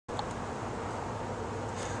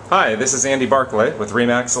Hi, this is Andy Barclay with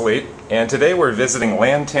REMAX Elite, and today we're visiting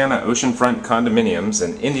Lantana Oceanfront Condominiums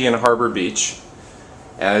in Indian Harbor Beach.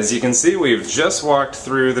 As you can see, we've just walked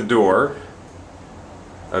through the door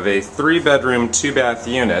of a 3-bedroom, 2-bath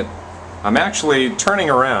unit. I'm actually turning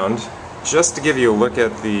around just to give you a look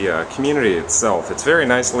at the community itself. It's very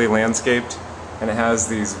nicely landscaped, and it has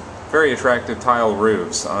these very attractive tile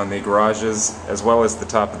roofs on the garages as well as the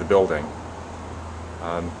top of the building.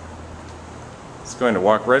 Just going to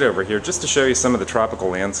walk right over here just to show you some of the tropical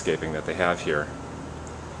landscaping that they have here.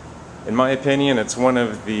 In my opinion, it's one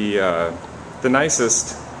of the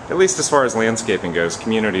nicest, at least as far as landscaping goes,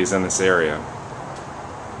 communities in this area.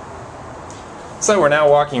 So we're now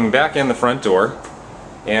walking back in the front door,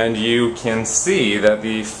 and you can see that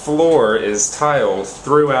the floor is tiled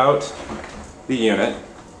throughout the unit,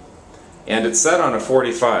 and it's set on a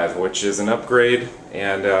 45, which is an upgrade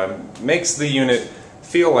and makes the unit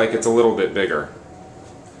feel like it's a little bit bigger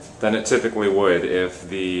than it typically would if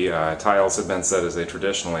the tiles had been set as they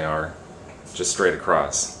traditionally are, just straight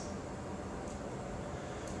across.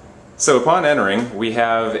 So upon entering, we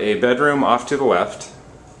have a bedroom off to the left.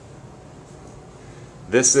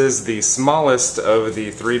 This is the smallest of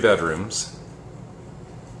the 3 bedrooms,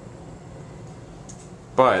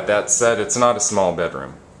 but that said, it's not a small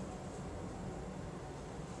bedroom.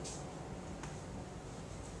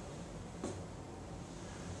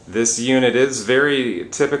 This unit is very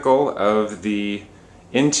typical of the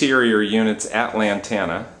interior units at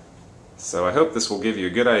Lantana, so I hope this will give you a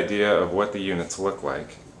good idea of what the units look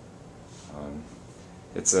like.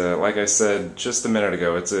 It's like I said just a minute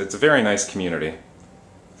ago, it's a very nice community.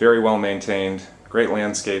 Very well maintained, great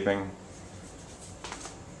landscaping.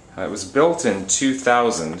 It was built in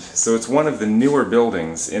 2000, so it's one of the newer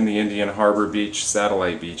buildings in the Indian Harbor Beach,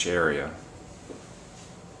 Satellite Beach area.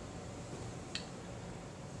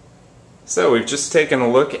 So we've just taken a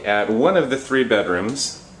look at one of the 3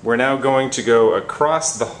 bedrooms. We're now going to go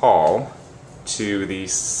across the hall to the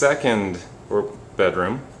 2nd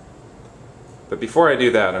bedroom. But before I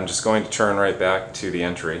do that, I'm just going to turn right back to the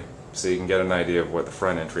entry so you can get an idea of what the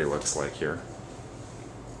front entry looks like here.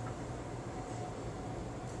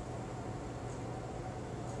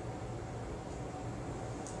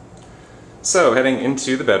 So heading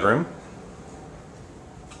into the bedroom,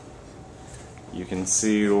 you can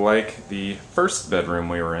see, like the 1st bedroom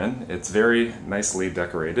we were in, it's very nicely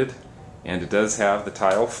decorated, and it does have the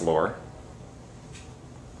tile floor.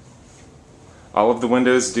 All of the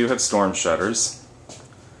windows do have storm shutters.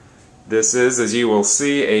 This is, as you will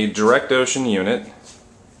see, a direct ocean unit,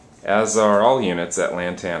 as are all units at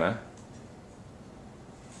Lantana.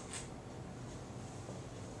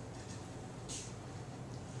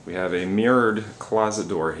 We have a mirrored closet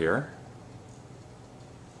door here.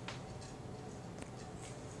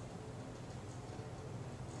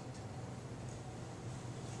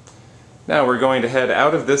 Now we're going to head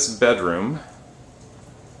out of this bedroom,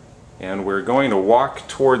 and we're going to walk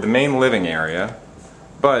toward the main living area.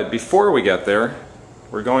 But before we get there,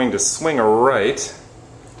 we're going to swing a right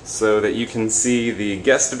so that you can see the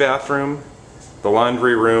guest bathroom, the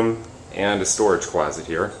laundry room, and a storage closet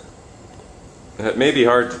here. And it may be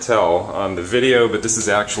hard to tell on the video, but this is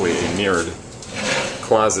actually a mirrored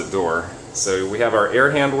closet door. So we have our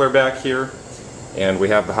air handler back here, and we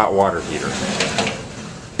have the hot water heater.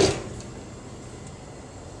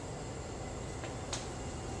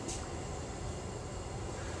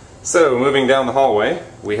 So, moving down the hallway,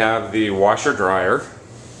 we have the washer-dryer,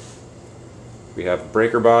 we have a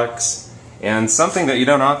breaker box, and something that you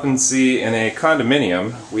don't often see in a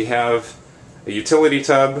condominium, we have a utility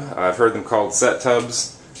tub. I've heard them called set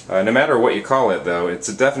tubs. No matter what you call it, though, it's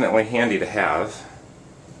definitely handy to have.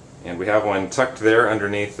 And we have one tucked there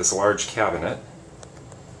underneath this large cabinet.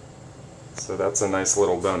 So that's a nice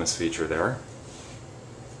little bonus feature there.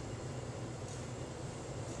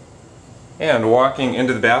 And walking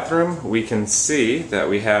into the bathroom, we can see that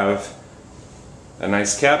we have a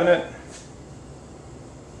nice cabinet,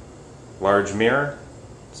 large mirror,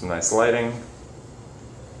 some nice lighting,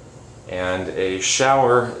 and a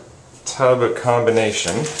shower tub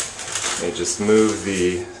combination. Let me just move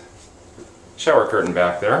the shower curtain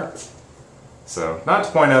back there. So, not to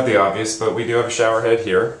point out the obvious, but we do have a shower head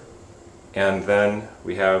here, and then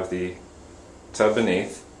we have the tub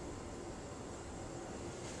beneath.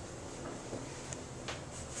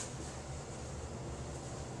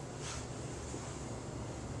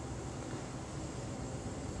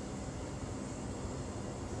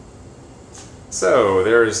 So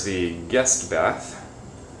there's the guest bath.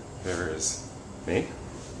 There is me.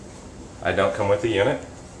 I don't come with the unit.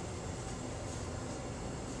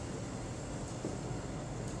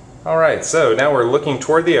 Alright, so now we're looking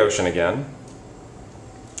toward the ocean again.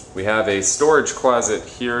 We have a storage closet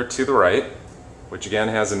here to the right, which again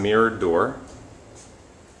has a mirrored door.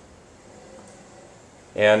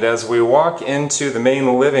 And as we walk into the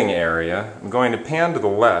main living area, I'm going to pan to the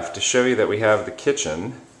left to show you that we have the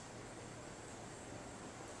kitchen,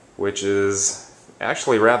 which is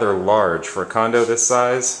actually rather large for a condo this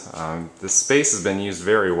size. The space has been used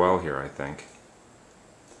very well here, I think.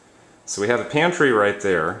 So we have a pantry right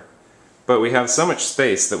there, but we have so much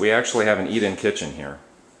space that we actually have an eat-in kitchen here.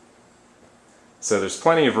 So there's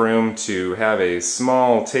plenty of room to have a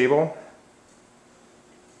small table,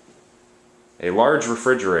 a large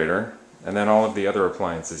refrigerator, and then all of the other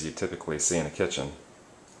appliances you typically see in a kitchen.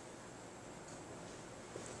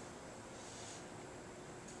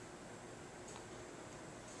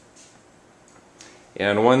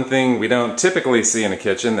 And one thing we don't typically see in a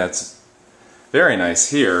kitchen that's very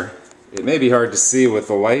nice here, it may be hard to see with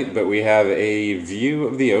the light, but we have a view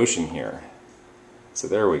of the ocean here. So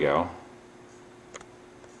there we go.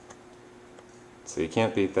 So you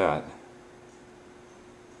can't beat that.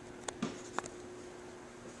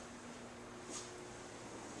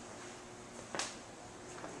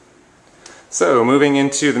 So moving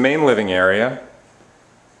into the main living area,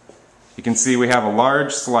 you can see we have a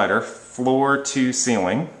large slider, floor to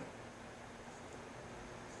ceiling.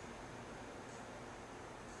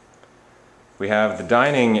 We have the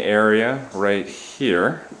dining area right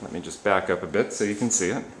here. Let me just back up a bit so you can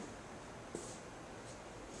see it.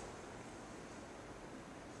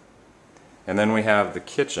 And then we have the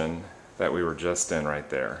kitchen that we were just in right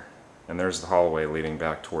there. And there's the hallway leading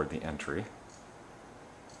back toward the entry.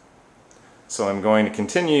 So I'm going to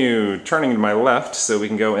continue turning to my left so we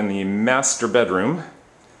can go in the master bedroom,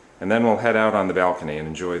 and then we'll head out on the balcony and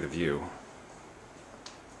enjoy the view.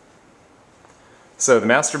 So the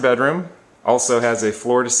master bedroom also has a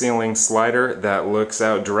floor-to-ceiling slider that looks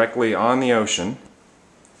out directly on the ocean.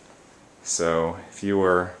 So if you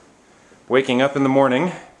were waking up in the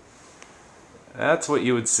morning, that's what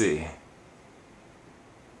you would see.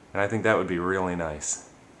 And I think that would be really nice.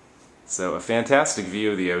 So a fantastic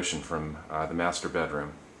view of the ocean from the master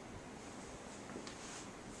bedroom.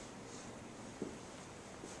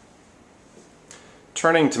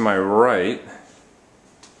 Turning to my right,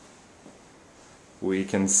 we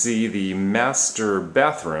can see the master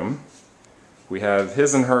bathroom. We have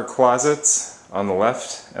his and her closets on the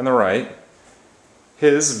left and the right.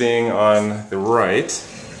 His being on the right.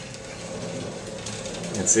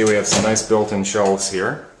 You can see we have some nice built-in shelves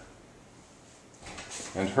here.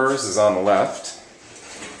 And hers is on the left.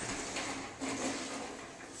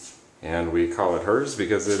 And we call it hers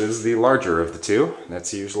because it is the larger of the two.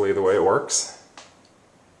 That's usually the way it works.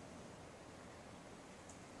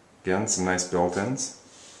 Again, some nice built-ins.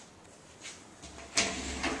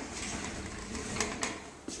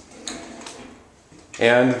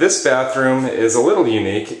 And this bathroom is a little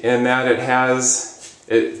unique in that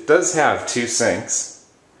it does have two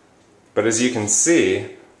sinks, but as you can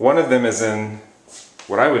see, one of them is in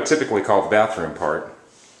what I would typically call the bathroom part.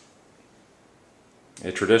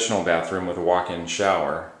 A traditional bathroom with a walk-in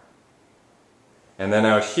shower. And then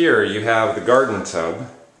out here you have the garden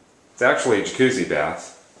tub. It's actually a jacuzzi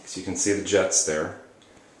bath, because you can see the jets there.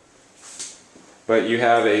 But you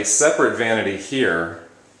have a separate vanity here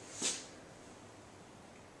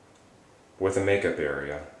with a makeup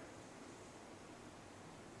area.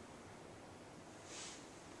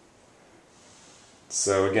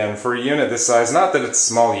 So again, for a unit this size, not that it's a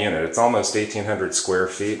small unit, it's almost 1,800 square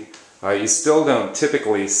feet, you still don't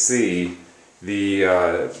typically see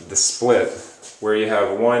the split where you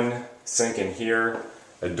have one sink in here,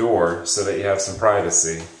 a door so that you have some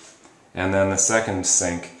privacy, and then the second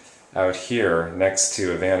sink out here next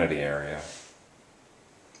to a vanity area.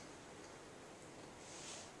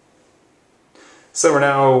 So we're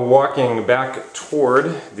now walking back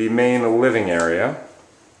toward the main living area.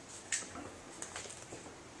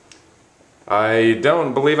 I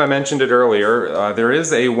don't believe I mentioned it earlier, there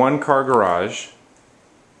is a one-car garage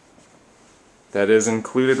that is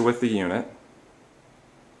included with the unit,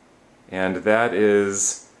 and that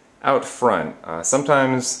is out front,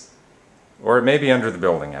 sometimes, or it may be under the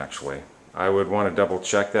building actually. I would want to double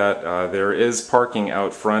check that. There is parking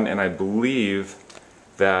out front, and I believe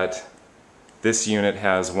that this unit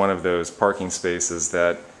has one of those parking spaces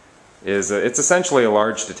that is, it's essentially a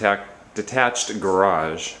large detached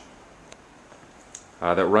garage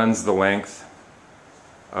that runs the length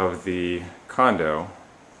of the condo,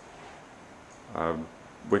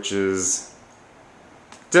 which is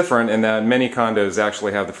different in that many condos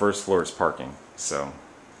actually have the first floor as parking. So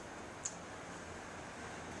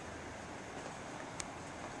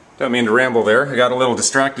Don't mean to ramble there. I got a little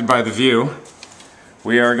distracted by the view.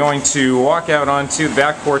 We are going to walk out onto the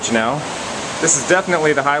back porch now. This is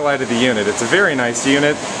definitely the highlight of the unit. It's a very nice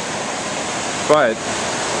unit, but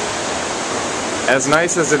as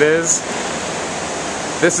nice as it is,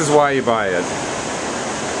 this is why you buy it.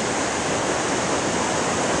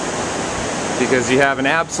 Because you have an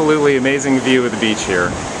absolutely amazing view of the beach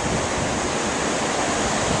here.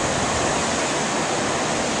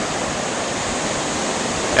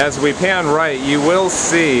 As we pan right, you will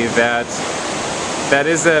see that that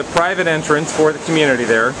is a private entrance for the community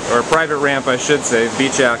there, or a private ramp I should say,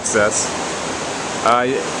 beach access.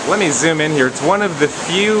 Let me zoom in here. It's one of the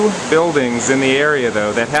few buildings in the area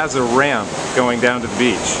though that has a ramp going down to the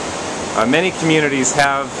beach. Many communities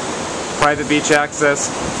have private beach access.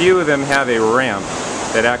 Few of them have a ramp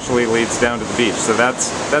that actually leads down to the beach, so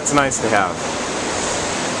that's nice to have.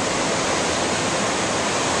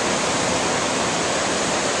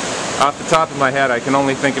 Off the top of my head, I can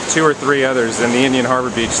only think of 2 or 3 others in the Indian Harbor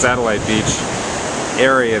Beach, Satellite Beach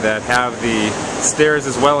area that have the stairs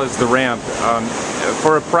as well as the ramp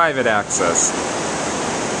for a private access.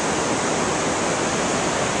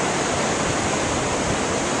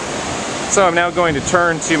 So I'm now going to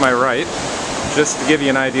turn to my right, just to give you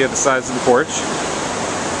an idea of the size of the porch.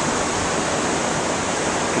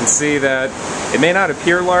 You can see that it may not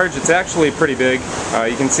appear large, it's actually pretty big.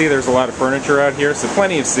 You can see there's a lot of furniture out here, so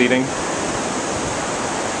plenty of seating.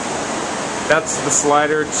 That's the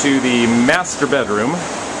slider to the master bedroom.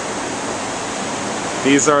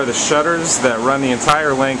 These are the shutters that run the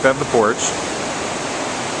entire length of the porch.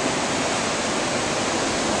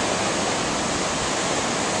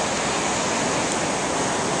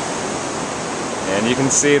 And you can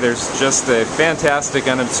see there's just a fantastic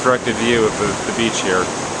unobstructed view of the beach here.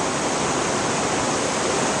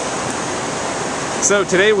 So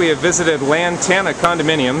today we have visited Lantana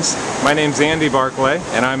Condominiums. My name's Andy Barclay,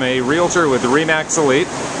 and I'm a realtor with the REMAX Elite.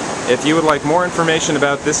 If you would like more information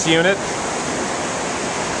about this unit,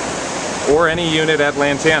 or any unit at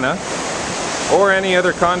Lantana, or any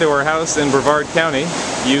other condo or house in Brevard County,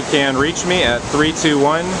 you can reach me at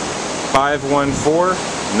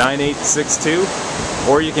 321-514-9862,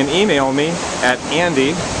 or you can email me at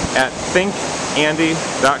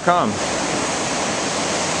andy@thinkandy.com.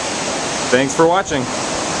 Thanks for watching.